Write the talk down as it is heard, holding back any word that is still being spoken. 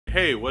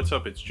Hey, what's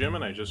up? It's Jim,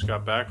 and I just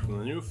got back from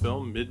the new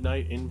film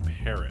Midnight in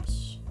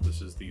Paris. This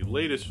is the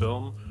latest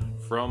film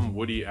from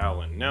Woody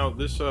Allen. Now,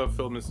 this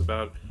film is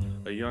about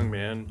a young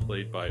man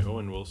played by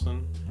Owen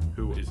Wilson,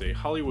 who is a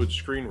Hollywood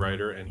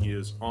screenwriter, and he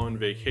is on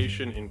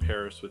vacation in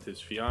Paris with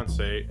his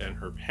fiancée and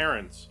her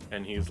parents,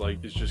 and he's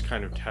just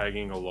kind of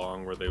tagging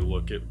along where they go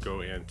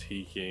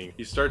antiquing.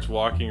 He starts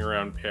walking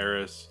around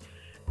Paris,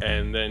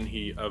 and then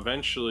he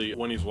eventually,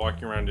 when he's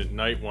walking around at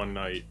night one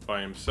night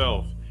by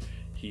himself,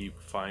 he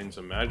finds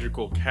a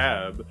magical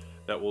cab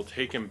that will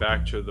take him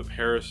back to the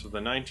Paris of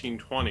the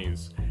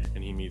 1920s,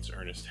 and he meets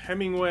Ernest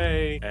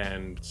Hemingway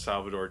and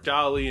Salvador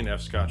Dali and F.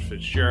 Scott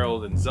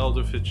Fitzgerald and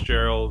Zelda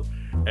Fitzgerald,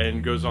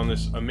 and goes on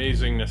this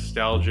amazing,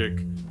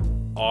 nostalgic,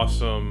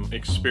 awesome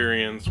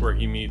experience where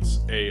he meets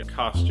a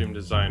costume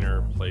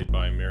designer played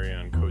by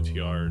Marianne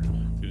Cotillard,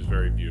 who's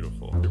very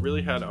beautiful. It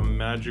really had a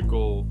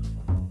magical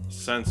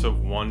sense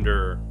of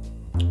wonder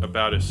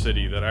about a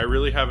city that I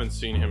really haven't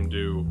seen him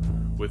do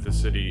with a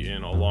city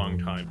in a long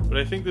time. But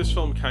I think this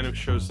film kind of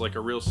shows like a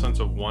real sense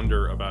of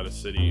wonder about a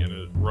city and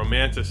a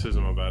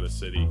romanticism about a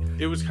city.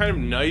 It was kind of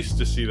nice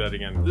to see that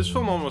again. This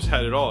film almost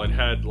had it all. It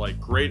had like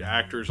great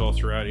actors all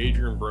throughout.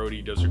 Adrian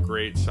Brody does a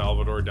great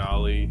Salvador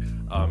Dali.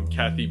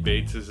 Kathy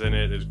Bates is in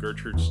it as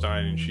Gertrude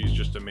Stein, and she's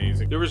just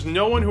amazing. There was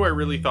no one who I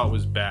really thought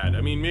was bad.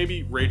 I mean,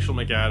 maybe Rachel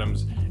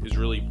McAdams is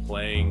really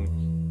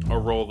playing a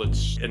role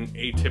that's an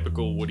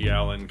atypical Woody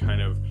Allen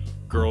kind of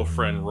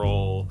girlfriend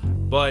role,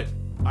 but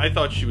I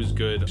thought she was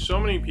good. So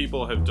many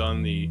people have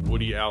done the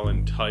Woody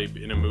Allen type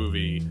in a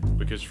movie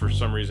because for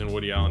some reason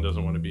Woody Allen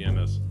doesn't want to be in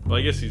this. Well,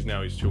 I guess he's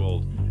too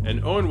old.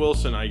 And Owen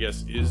Wilson, I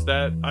guess, is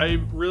that. I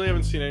really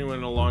haven't seen anyone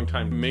in a long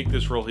time make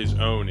this role his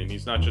own, and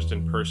he's not just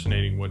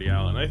impersonating Woody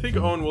Allen. I think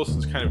Owen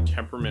Wilson's kind of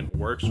temperament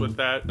works with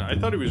that. I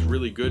thought he was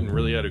really good and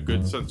really had a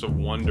good sense of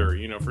wonder.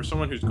 You know, for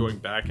someone who's going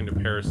back into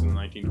Paris in the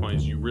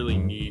 1920s, you really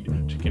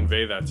need to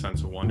convey that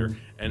sense of wonder.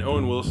 And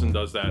Owen Wilson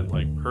does that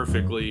like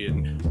perfectly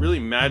and really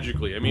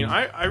magically. I mean,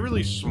 I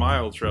really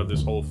smiled throughout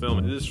this whole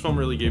film. This film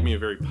really gave me a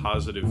very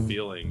positive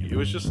feeling. It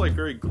was just like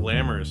very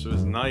glamorous. It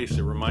was nice.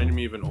 It reminded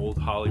me of an old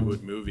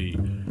Hollywood movie.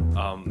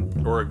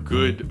 Or a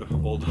good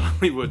old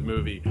Hollywood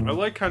movie. I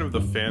like kind of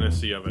the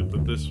fantasy of it,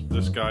 that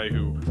this guy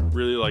who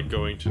really liked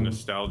going to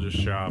nostalgia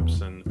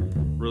shops and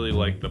really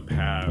liked the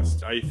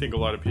past. I think a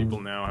lot of people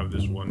now have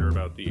this wonder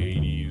about the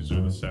 80s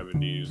or the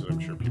 70s. I'm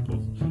sure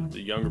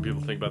the younger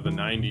people think about the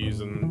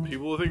 90s, and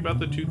people will think about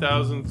the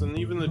 2000s and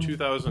even the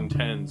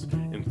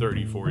 2010s in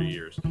 30, 40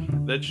 years.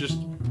 That's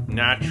just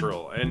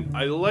natural, and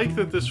I like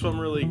that this film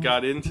really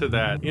got into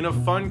that in a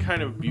fun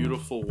kind of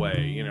beautiful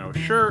way. You know,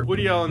 sure,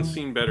 Woody Allen's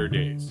seen better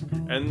days,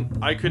 and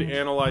I could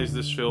analyze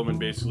this film and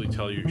basically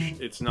tell you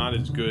it's not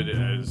as good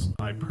as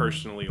I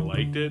personally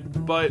liked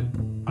it, but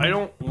I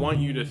don't want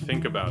you to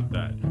think about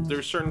that.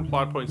 There's certain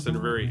plot points that are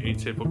very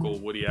atypical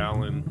Woody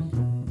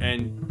Allen,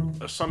 and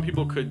some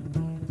people could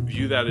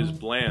view that as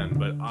bland,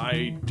 but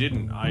I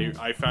didn't.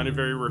 I found it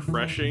very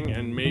refreshing,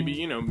 and maybe,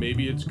 you know,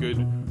 maybe it's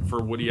good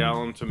for Woody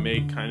Allen to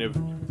make kind of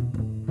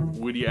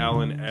Woody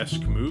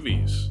Allen-esque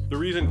movies. The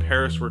reason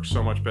Paris works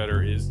so much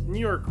better is New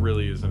York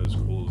really isn't as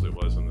cool as it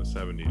was in the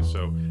 70s,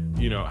 so,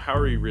 you know, how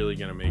are you really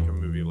going to make a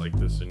movie like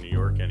this in New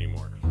York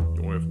anymore?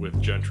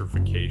 With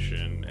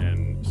gentrification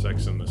and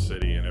Sex and the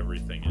City and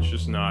everything. It's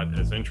just not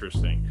as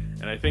interesting.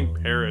 And I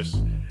think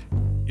Paris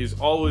is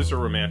always a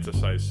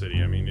romanticized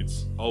city. I mean,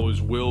 it's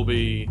always will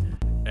be,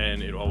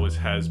 and it always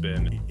has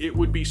been. It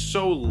would be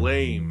so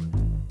lame,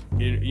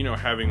 you know,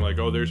 having like,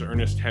 oh, there's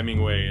Ernest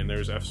Hemingway and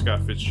there's F.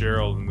 Scott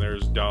Fitzgerald and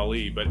there's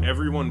Dali, but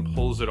everyone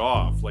pulls it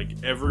off.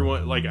 Like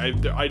everyone, like I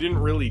didn't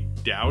really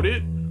doubt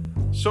it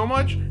so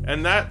much,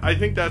 and that, I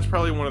think that's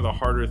probably one of the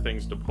harder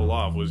things to pull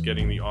off, was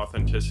getting the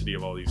authenticity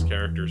of all these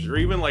characters, or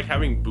even like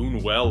having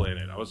Boonwell in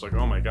it. I was like,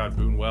 oh my god,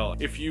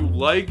 Boonwell. If you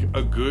like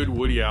a good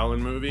Woody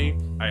Allen movie,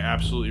 I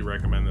absolutely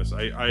recommend this.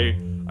 I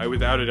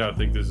without a doubt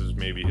think this is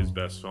maybe his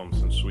best film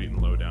since Sweet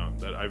and Lowdown.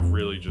 That I've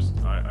really just,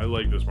 I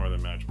like this more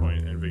than Match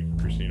Point and Vicky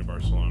Cristina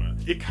Barcelona.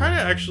 It kind of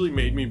actually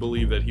made me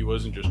believe that he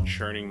wasn't just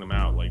churning them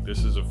out. Like,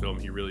 this is a film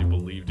he really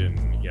believed in,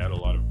 and he had a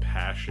lot of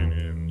passion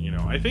in, you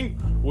know. I think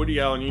Woody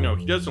Allen, you know,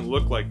 he doesn't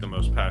look like the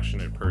most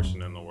passionate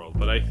person in the world,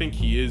 but I think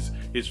he is.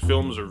 His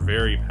films are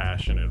very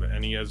passionate,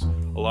 and he has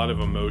a lot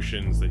of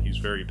emotions that he's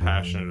very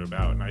passionate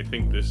about, and I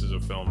think this is a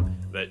film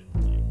that,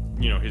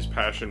 you know, his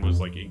passion was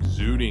like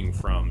exuding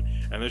from,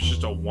 and it's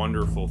just a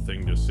wonderful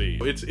thing to see.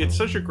 It's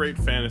such a great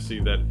fantasy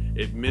that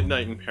at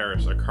midnight in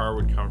Paris, a car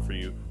would come for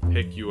you,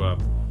 pick you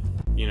up,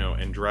 you know,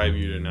 and drive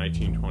you to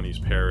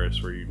 1920s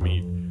Paris, where you'd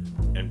meet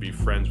and be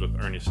friends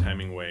with Ernest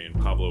Hemingway and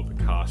Pablo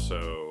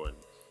Picasso and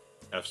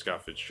F.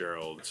 Scott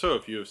Fitzgerald. So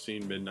if you have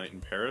seen Midnight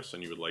in Paris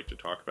and you would like to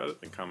talk about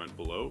it, then comment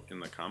below in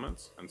the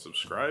comments, and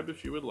subscribe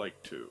if you would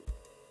like to.